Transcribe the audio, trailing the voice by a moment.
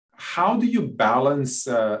how do you balance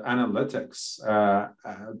analytics,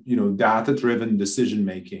 data-driven decision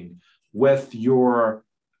making with your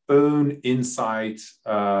own insight,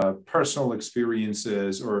 personal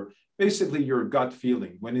experiences, or basically your gut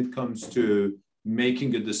feeling when it comes to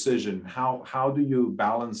making a decision? How do you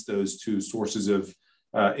balance those two sources of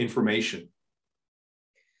information?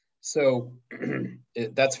 So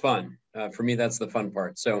that's fun. For me, that's the fun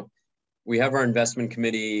part. So we have our investment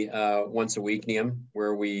committee once a week, Niam,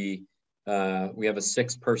 where we have a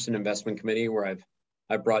 6-person investment committee where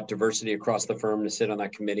I've brought diversity across the firm to sit on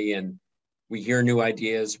that committee, and we hear new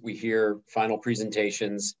ideas, we hear final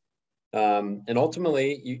presentations, and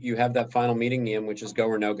ultimately you have that final meeting, Niam, which is go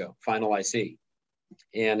or no go, final IC,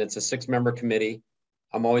 and it's a 6-member committee.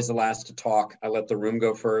 I'm always the last to talk. I let the room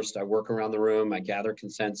go first. I work around the room. I gather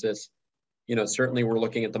consensus. Certainly we're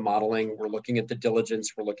looking at the modeling. We're looking at the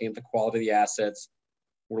diligence. We're looking at the quality of the assets.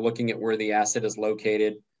 We're looking at where the asset is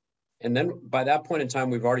located. And then by that point in time,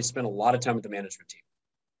 we've already spent a lot of time with the management team.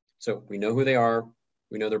 So we know who they are.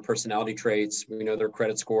 We know their personality traits. We know their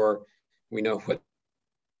credit score. We know what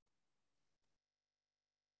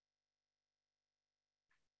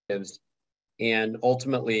is. And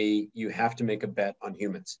ultimately, you have to make a bet on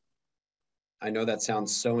humans. I know that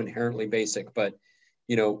sounds so inherently basic, but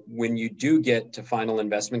when you do get to final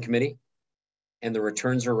investment committee and the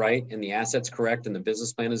returns are right and the asset's correct and the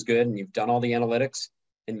business plan is good and you've done all the analytics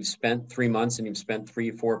and you've spent 3 months and you've spent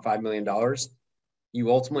 $3, $4, $5 million,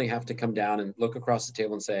 you ultimately have to come down and look across the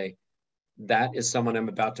table and say, that is someone I'm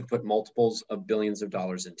about to put multiples of billions of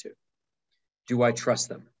dollars into. Do I trust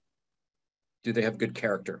them? Do they have good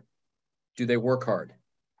character? Do they work hard?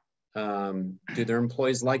 Do their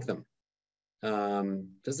employees like them?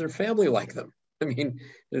 Does their family like them? I mean,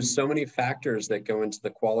 there's so many factors that go into the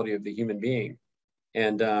quality of the human being.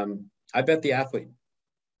 And I bet the athlete.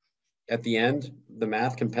 At the end, the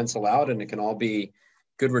math can pencil out and it can all be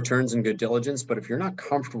good returns and good diligence. But if you're not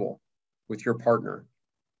comfortable with your partner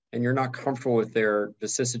and you're not comfortable with their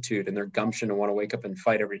vicissitude and their gumption to want to wake up and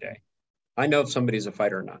fight every day, I know if somebody's a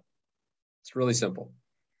fighter or not. It's really simple.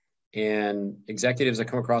 And executives that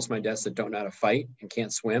come across my desk that don't know how to fight and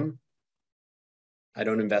can't swim, I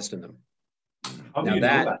don't invest in them. How do you know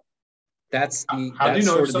that? That's the. How do you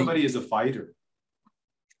know if somebody is a fighter?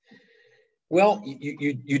 Well,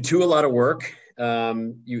 you do a lot of work.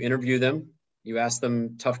 You interview them. You ask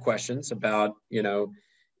them tough questions about,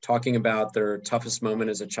 talking about their toughest moment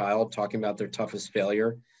as a child, talking about their toughest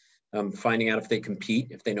failure, finding out if they compete,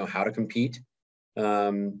 if they know how to compete.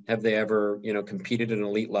 Have they ever, competed at an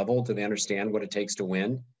elite level? Do they understand what it takes to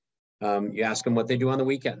win? You ask them what they do on the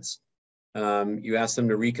weekends. You ask them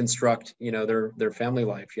to reconstruct, their family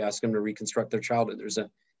life. You ask them to reconstruct their childhood. There's a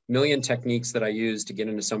million techniques that I use to get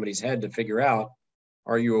into somebody's head to figure out,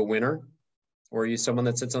 are you a winner or are you someone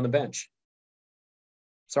that sits on the bench?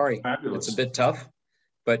 Sorry, Fabulous. It's a bit tough,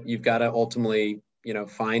 but you've got to ultimately,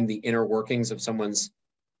 find the inner workings of someone's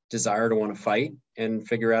desire to want to fight and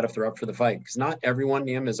figure out if they're up for the fight. Because not everyone,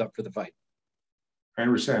 Niam, is up for the fight. I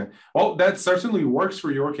understand. Well, that certainly works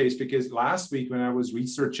for your case, because last week when I was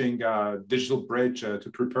researching Digital Bridge to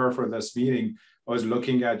prepare for this meeting, I was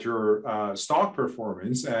looking at your stock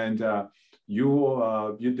performance, and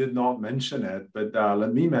you did not mention it, but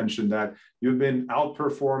let me mention that you've been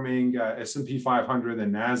outperforming S&P 500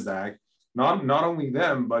 and NASDAQ, not only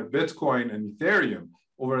them, but Bitcoin and Ethereum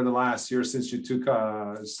over the last year since you took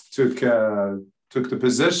the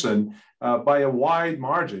position by a wide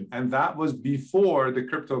margin, and that was before the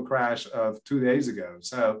crypto crash of 2 days ago.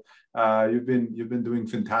 So you've been doing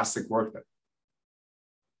fantastic work there.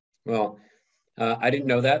 Well, I didn't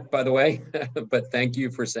know that, by the way, but thank you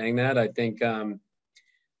for saying that. I think,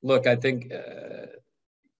 look, I think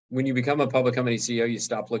when you become a public company CEO, you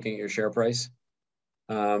stop looking at your share price.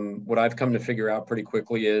 What I've come to figure out pretty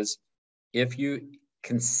quickly is if you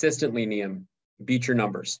consistently, Niam, beat your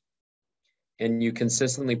numbers, and you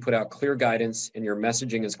consistently put out clear guidance and your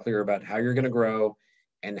messaging is clear about how you're going to grow,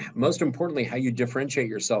 and most importantly, how you differentiate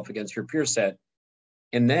yourself against your peer set,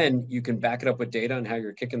 and then you can back it up with data on how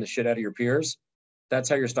you're kicking the shit out of your peers, that's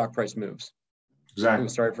how your stock price moves. Exactly. Ooh,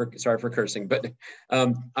 sorry for cursing, but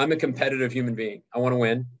I'm a competitive human being. I want to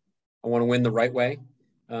win. I want to win the right way.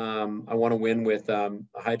 I want to win with a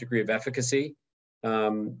high degree of efficacy,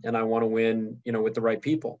 and I want to win, with the right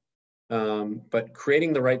people. But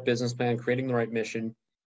creating the right business plan, creating the right mission,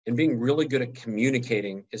 and being really good at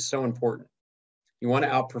communicating is so important. You want to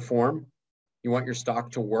outperform. You want your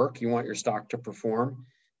stock to work. You want your stock to perform.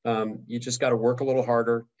 You just got to work a little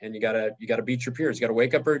harder, and you got to beat your peers. You got to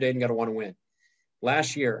wake up every day and you got to want to win.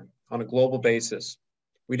 Last year, on a global basis,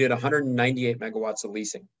 we did 198 megawatts of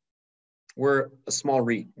leasing. We're a small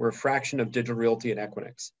REIT. We're a fraction of Digital Realty and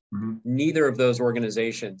Equinix. Mm-hmm. Neither of those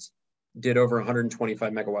organizations did over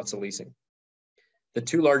 125 megawatts of leasing. The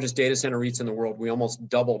two largest data center REITs in the world, we almost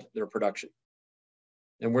doubled their production.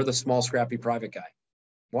 And we're the small, scrappy private guy.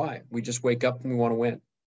 Why? We just wake up and we want to win.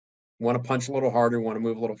 We want to punch a little harder, we want to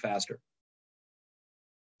move a little faster.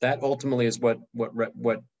 That ultimately is what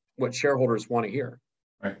shareholders want to hear.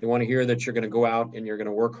 Right. They want to hear that you're going to go out and you're going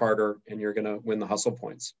to work harder and you're going to win the hustle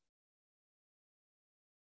points.